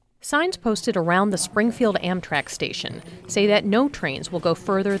Signs posted around the Springfield Amtrak station say that no trains will go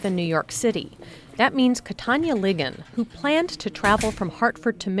further than New York City. That means Katanya Ligon, who planned to travel from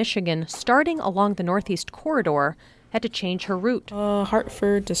Hartford to Michigan starting along the Northeast Corridor, had to change her route.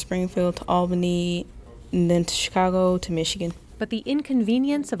 Hartford to Springfield to Albany, and then to Chicago to Michigan. But the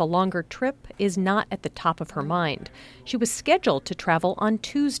inconvenience of a longer trip is not at the top of her mind. She was scheduled to travel on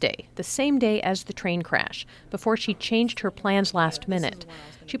Tuesday, the same day as the train crash, before she changed her plans last minute.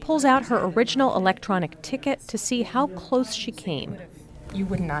 She pulls out her original electronic ticket to see how close she came. You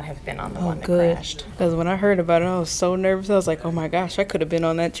would not have been on the one that good. crashed. Because when I heard about it, I was so nervous. I was like, oh my gosh, I could have been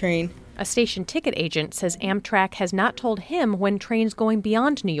on that train. A station ticket agent says Amtrak has not told him when trains going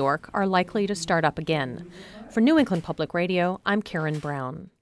beyond New York are likely to start up again. For New England Public Radio, I'm Karen Brown.